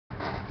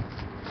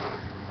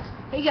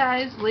Hey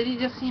guys, Lady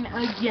Justine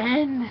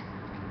again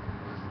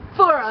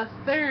for a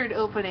third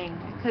opening,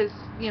 because,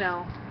 you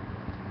know,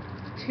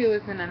 2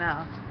 isn't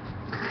enough.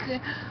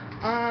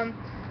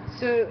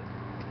 So,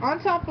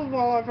 on top of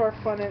all of our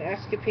fun and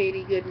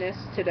escapade goodness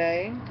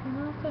today,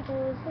 what the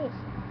hell is this?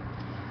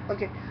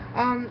 Okay,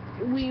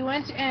 we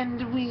went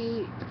and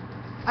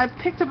I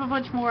picked up a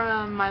bunch more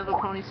My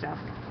Little Pony stuff.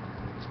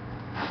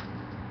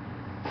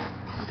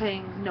 I'm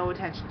paying no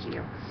attention to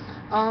you.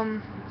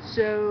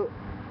 So,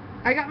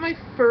 I got my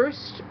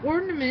first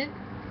ornament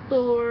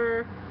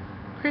for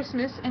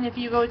Christmas, and if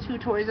you go to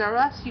Toys R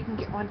Us, you can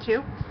get one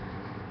too.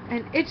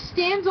 And it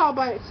stands all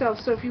by itself,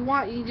 so if you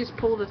want, you can just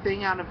pull the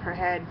thing out of her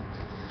head.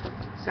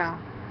 So,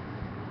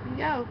 here you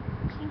go.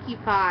 Pinkie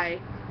Pie.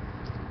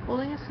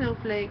 Holding a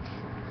snowflake.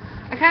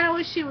 I kind of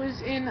wish she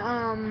was in,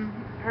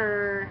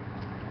 her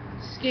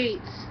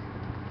skates.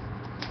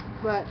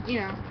 But,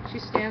 you know, she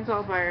stands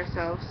all by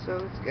herself, so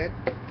it's good.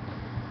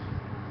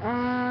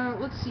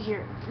 Let's see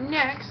here.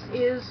 Next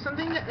is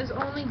something that is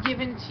only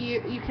given to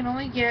you. You can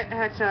only get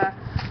at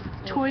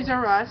Toys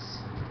R Us,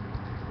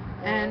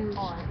 and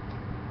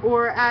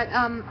or at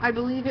I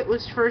believe it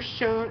was first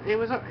shown.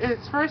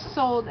 It's first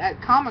sold at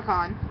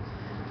Comic-Con,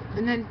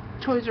 and then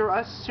Toys R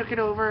Us took it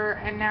over,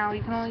 and now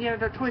you can only get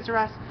it at Toys R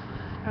Us.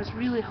 I was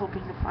really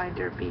hoping to find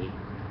Derpy,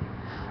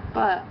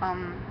 but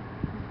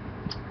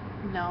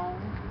no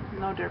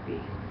Derpy.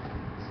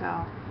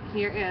 So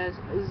here is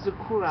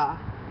Zakura.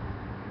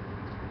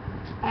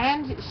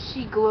 And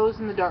she glows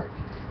in the dark.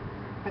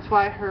 That's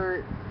why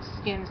her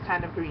skin's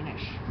kind of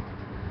greenish.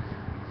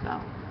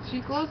 So,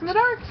 she glows in the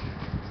dark.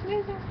 It's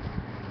amazing.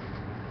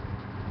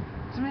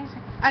 It's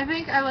amazing. I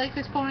think I like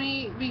this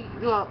pony,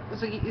 well,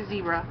 it's a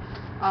zebra.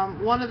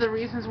 One of the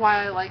reasons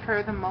why I like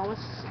her the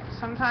most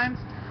sometimes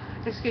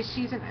is because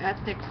she's an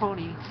ethnic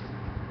pony.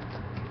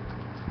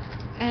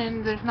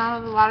 And there's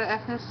not a lot of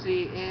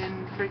ethnicity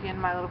in freaking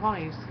My Little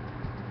Ponies.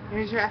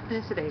 Here's your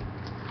ethnicity.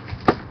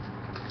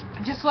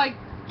 Just like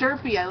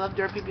Derpy, I love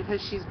Derpy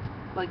because she's,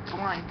 like,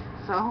 blind,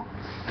 so.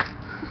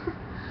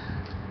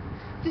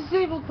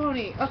 Disabled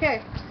pony.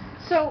 Okay,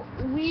 so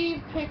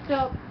we picked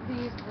up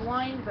these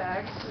blind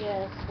bags.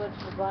 Yes, which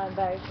the blind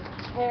bags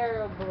are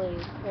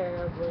terribly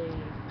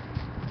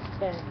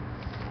bent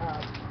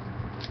up.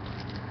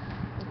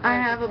 I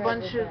have a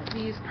bunch of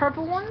these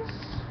purple ones,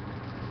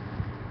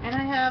 and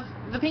I have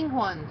the pink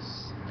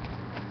ones.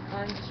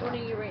 I'm just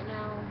showing you right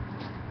now,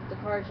 the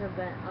cards are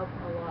bent up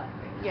a lot.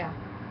 Yeah.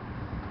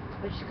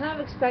 But you kind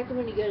of expect it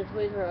when you go to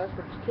Toys R Us,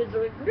 where kids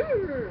are like,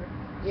 "Rrr."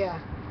 Yeah.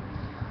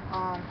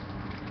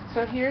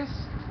 So here's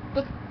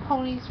the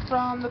ponies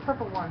from the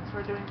purple ones.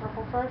 We're doing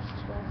purple first?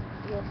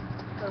 Yes,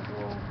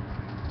 purple.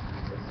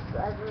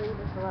 I believe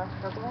this is the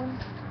last purple one.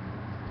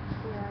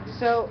 Yeah,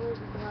 so, this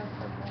is the last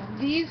purple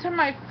one. These are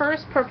my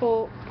first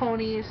purple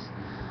ponies.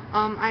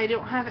 I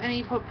don't have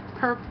any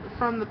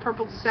from the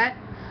purple set.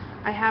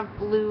 I have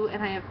blue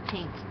and I have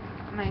pink.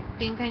 And I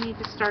think I need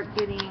to start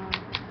getting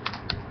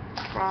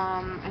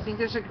I think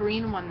there's a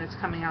green one that's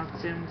coming out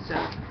soon, so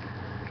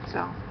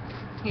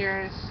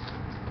here's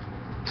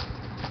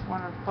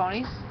one of the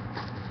ponies.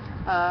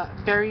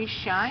 Berry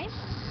Shine,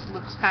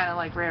 looks kind of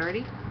like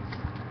Rarity,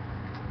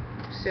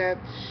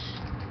 except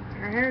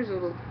her hair is a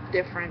little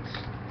different.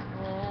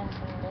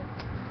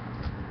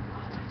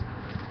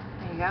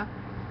 There you go.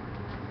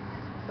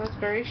 So it's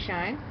Berry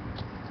Shine.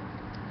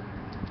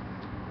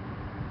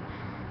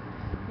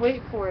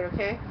 Wait for it,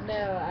 okay?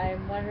 No,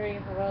 I'm wondering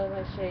if I'm going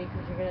to show you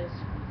because you're going to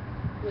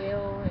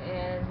squeal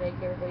and make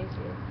everybody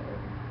see it.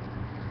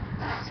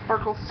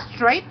 Sparkle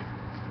Stripe.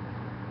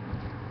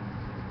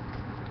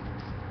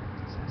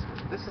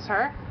 This is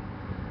her.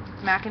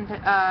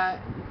 Macintosh.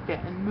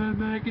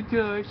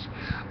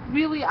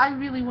 Really, I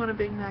really want a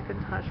big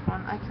Macintosh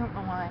one. I don't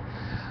know why.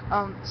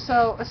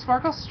 So a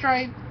Sparkle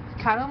Stripe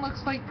kind of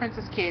looks like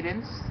Princess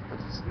Cadence, but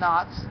it's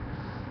not.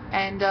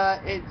 And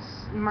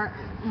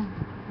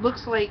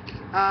looks like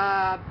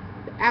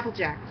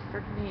Applejack.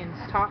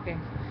 Freaking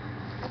talking.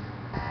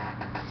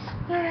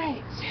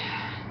 Alright,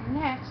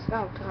 next,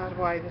 oh god,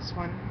 why this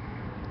one?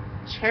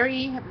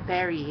 Cherry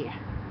Berry.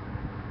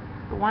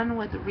 The one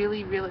with the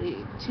really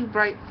too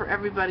bright for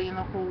everybody in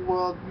the whole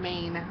world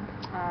mane.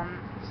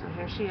 So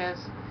here she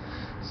is.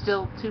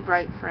 Still too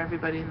bright for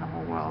everybody in the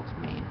whole world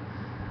mane.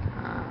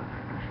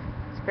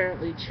 It's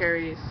apparently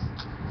Cherry's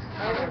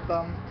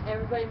bum.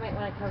 Everybody might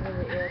want to cover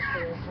the ears for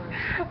this one.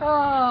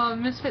 Oh,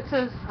 Misfit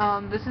says,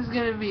 this is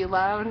going to be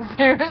loud,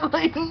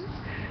 apparently.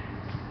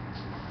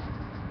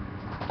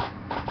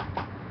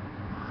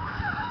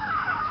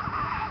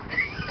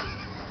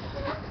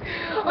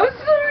 I'm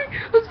sorry,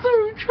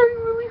 I'm trying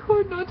really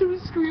hard not to be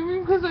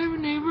screaming because I have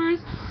neighbors.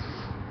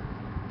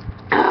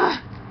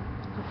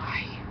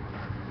 Why?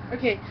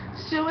 Okay,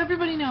 so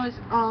everybody knows,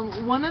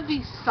 one of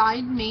the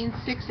side main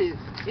sixes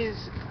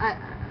is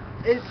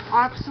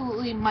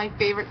absolutely my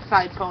favorite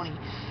side pony.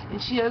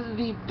 And she has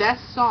the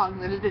best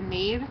song that has been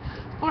made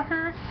for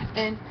her,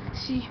 and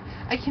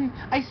I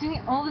sing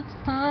it all the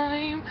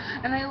time,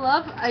 and I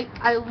love,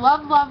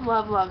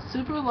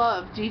 super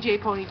love DJ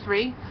Pony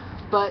 3.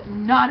 but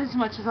not as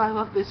much as I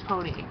love this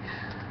pony.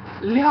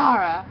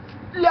 Liara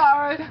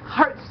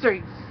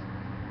Heartstrings.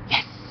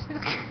 Yes!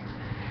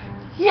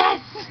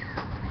 Yes!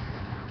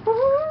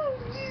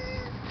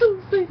 So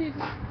excited.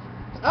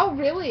 Oh,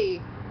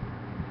 really?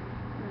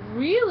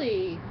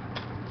 Really?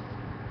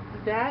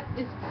 That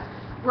is...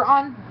 We're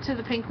on to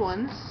the pink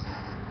ones.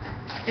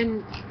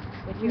 And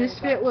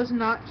Misfit was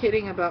not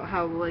kidding about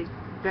how, like,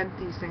 bent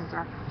these things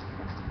are.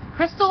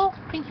 Crystal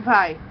Pinkie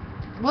Pie.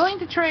 Willing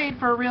to trade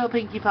for a real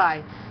Pinkie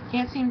Pie.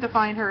 Can't seem to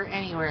find her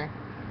anywhere.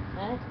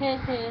 No,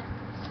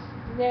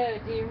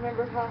 do you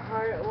remember how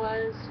hard it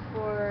was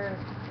for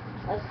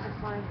us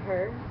to find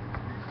her?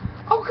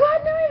 Oh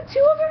god, now I have 2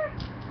 of her?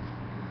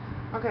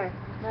 Okay,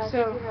 No,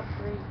 so you have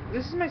 3.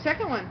 this is my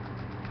second one.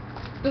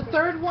 The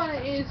third one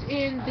is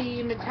in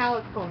the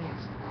metallic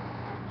ponies.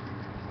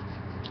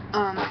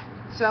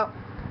 So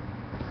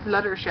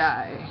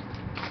Fluttershy.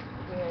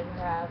 You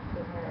have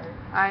for her.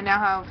 I now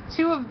have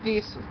 2 of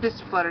this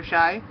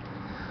Fluttershy,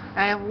 and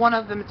I have 1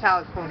 of the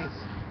metallic ponies.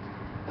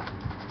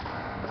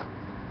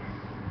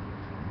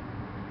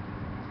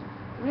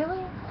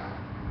 Really?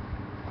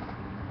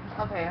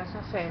 Okay, I was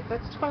gonna say,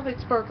 that's Twilight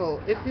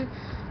Sparkle.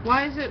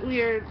 Why is it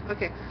weird?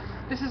 Okay,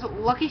 this is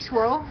Lucky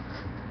Swirl,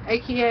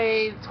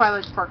 aka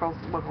Twilight Sparkle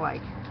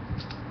lookalike.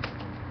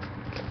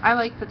 I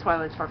like the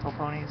Twilight Sparkle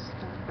ponies.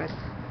 They're good.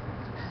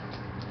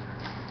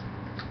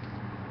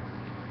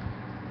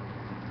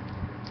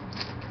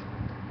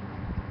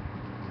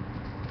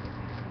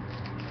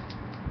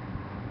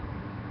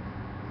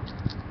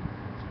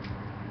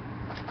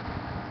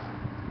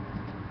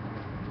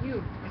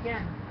 You,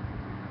 again.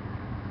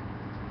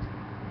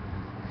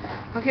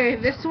 Okay,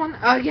 this one,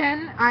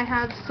 again, I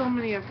have so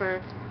many of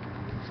her.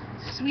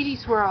 Sweetie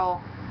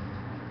Swirl,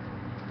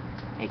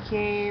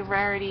 aka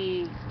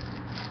Rarity,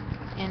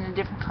 in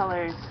different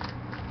colors.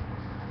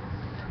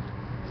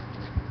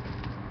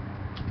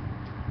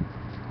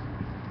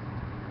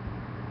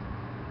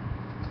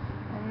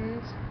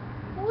 And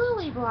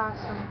Lily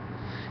Blossom.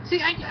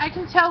 See, I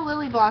can tell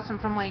Lily Blossom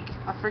from like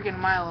a friggin'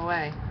 mile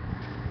away.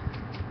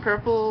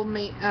 Purple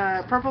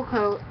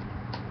coat,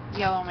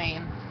 yellow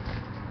mane.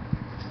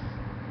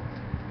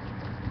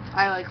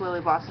 I like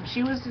Lily Blossom.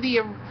 She was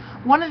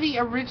one of the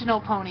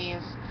original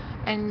ponies,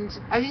 and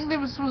I think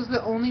this was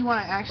the only one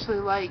I actually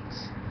liked.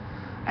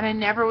 And I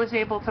never was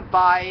able to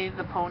buy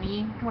the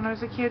pony when I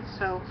was a kid,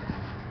 so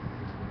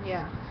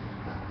yeah.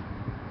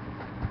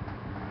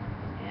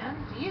 And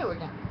you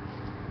again.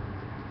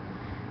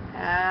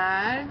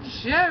 And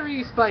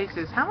Cherry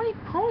Spices. How many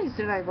ponies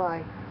did I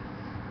buy?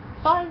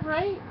 5,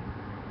 right?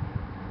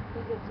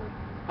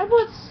 I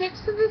bought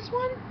 6 of this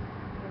one?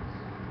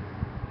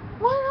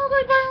 Why the hell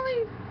did I buy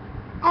only...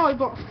 Oh, I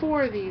bought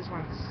 4 of these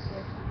ones.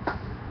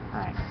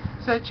 Alright.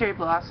 So Cherry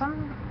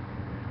Blossom.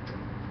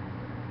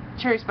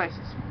 Cherry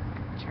Spices.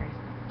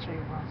 Cherry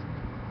Blossom.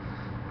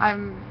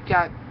 I've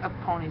got a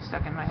pony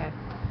stuck in my head.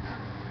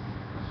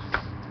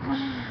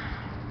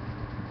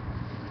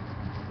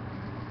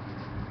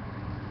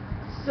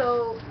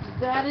 So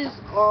that is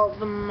all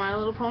the My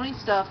Little Pony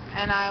stuff,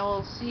 and I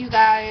will see you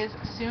guys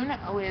soon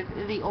with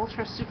the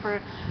ultra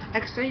super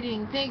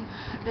exciting thing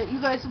that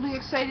you guys will be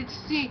excited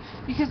to see,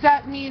 because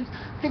that means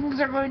things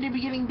are going to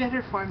be getting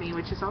better for me,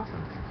 which is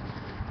awesome.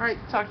 Alright,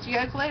 talk to you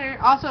guys later.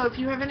 Also, if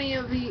you have any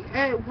of the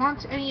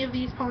want any of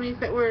these ponies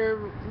that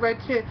were read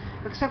to,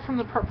 except from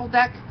the purple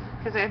deck,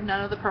 because I have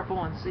none of the purple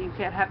ones, so you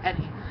can't have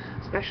any,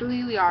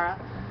 especially Liara.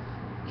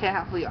 Can't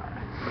have Liara.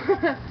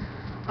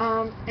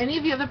 Any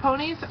of the other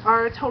ponies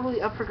are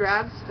totally up for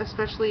grabs,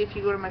 especially if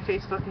you go to my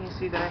Facebook and you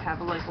see that I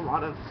have like a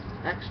lot of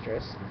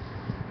extras.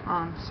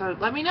 So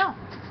let me know.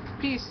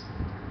 Peace.